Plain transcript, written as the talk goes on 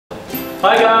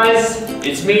Hi guys,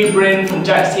 it's me Bryn from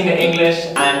Jaxtina English,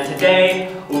 and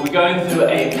today we'll be going through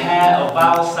a pair of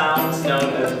vowel sounds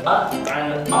known as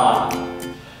and ah.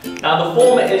 Now the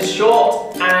former is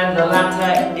short and the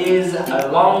latter is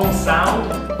a long sound,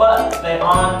 but they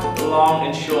aren't long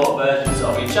and short versions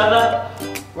of each other.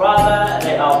 Rather,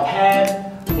 they are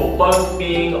paired for both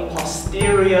being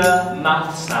posterior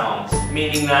mouth sounds,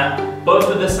 meaning that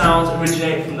both of the sounds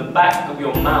originate from the back of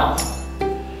your mouth.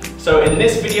 So in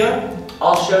this video,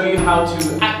 I'll show you how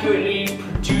to accurately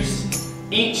produce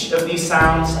each of these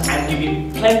sounds and give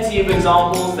you plenty of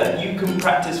examples that you can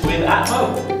practice with at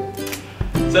home.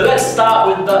 So let's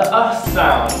start with the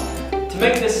sound. To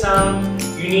make this sound,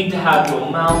 you need to have your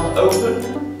mouth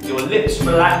open, your lips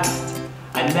relaxed,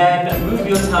 and then move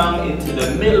your tongue into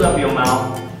the middle of your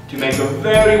mouth to make a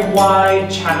very wide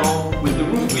channel with the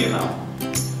roof of your mouth.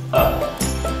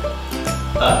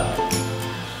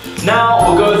 Now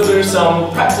we'll go through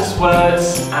some practice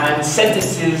words and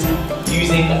sentences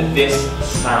using this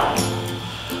sound.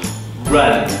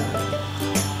 Run.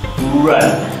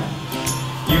 Run.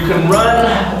 You can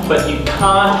run, but you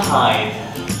can't hide.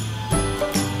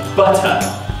 Butter.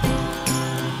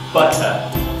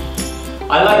 Butter.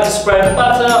 I like to spread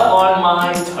butter on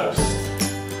my toast.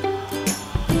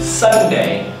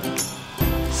 Sunday.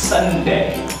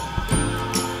 Sunday.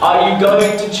 Are you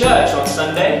going to church on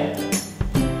Sunday?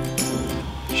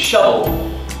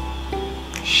 Shovel.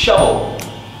 Shovel.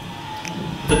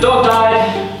 The dog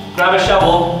died, grab a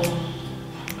shovel.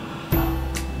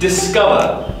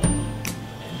 Discover.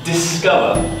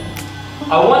 Discover.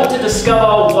 I want to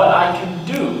discover what I can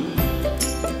do.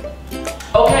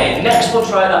 Okay, next we'll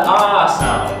try the ah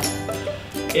sound.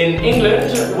 In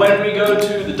England, when we go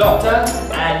to the doctor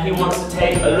and he wants to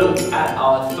take a look at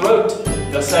our throat,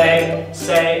 they'll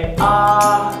say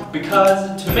ah,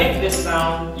 because to make this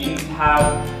sound you need to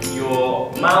have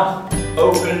your mouth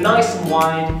open nice and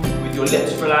wide with your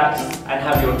lips relaxed and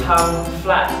have your tongue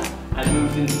flat and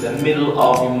moved into the middle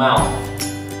of your mouth.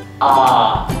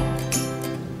 Ah.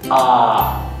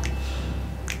 Ah.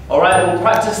 Alright, we'll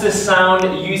practice this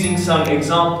sound using some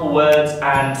example words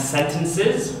and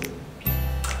sentences.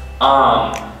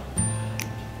 Arm.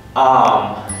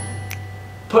 Arm.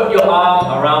 Put your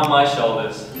arm around my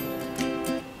shoulders.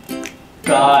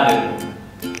 Garden.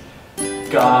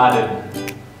 Garden.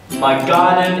 My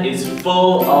garden is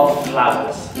full of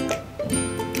flowers.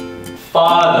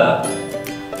 Father.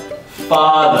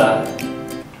 Father.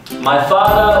 My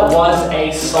father was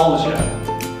a soldier.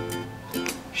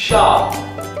 Sharp.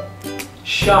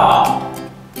 Sharp.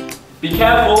 Be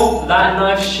careful, that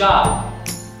knife's sharp.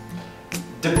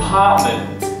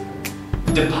 Department.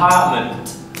 Department.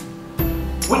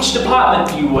 Which department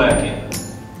do you work in?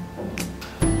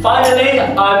 Finally,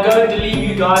 I'm going to leave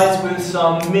you guys with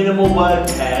some minimal word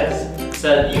pairs so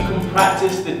that you can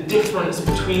practice the difference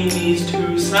between these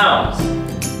two sounds.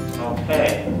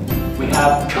 Okay, we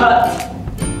have cut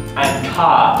and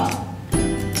cart.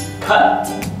 Cut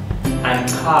and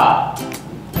cart.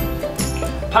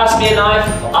 Pass me a knife,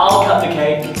 I'll cut the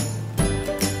cake.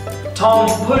 Tom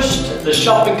pushed the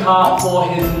shopping cart for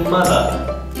his mother.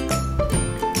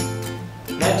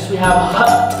 Next we have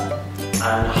hut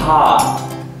and heart.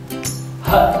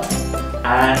 Hut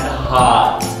and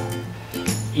heart.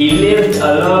 He lived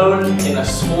alone in a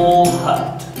small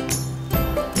hut.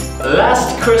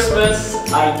 Last Christmas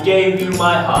I gave you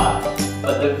my heart,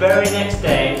 but the very next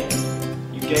day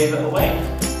you gave it away.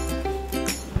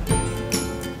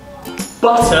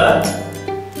 Butter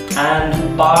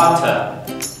and barter.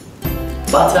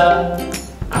 Butter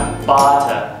and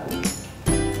barter.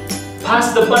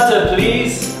 Pass the butter,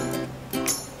 please.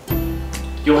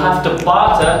 You'll have to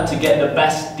barter to get the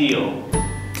best deal.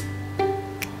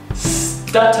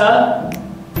 Stutter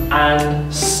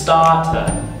and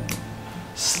starter.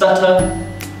 Stutter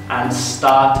and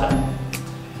starter.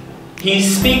 He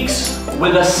speaks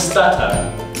with a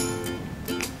stutter.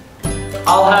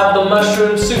 I'll have the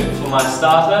mushroom soup for my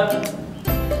starter.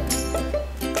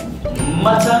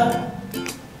 Mutter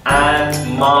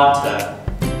and martyr.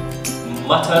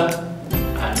 Mutter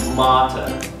and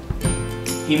martyr.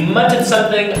 He muttered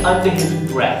something under his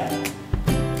breath.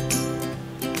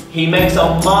 He makes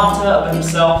a martyr of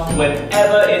himself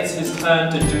whenever it's his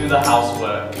turn to do the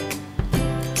housework.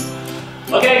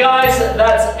 Okay guys,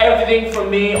 that's everything from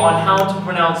me on how to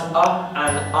pronounce and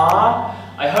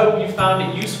ah. I hope you found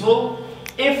it useful.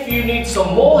 If you need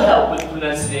some more help with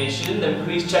pronunciation, then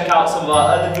please check out some of our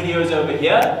other videos over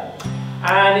here.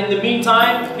 And in the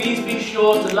meantime, please be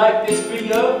sure to like this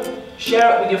video,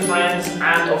 share it with your friends,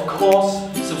 and of course,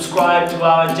 subscribe to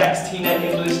our Jaxtina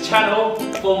English channel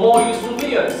for more useful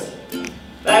videos.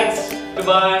 Thanks,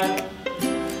 goodbye.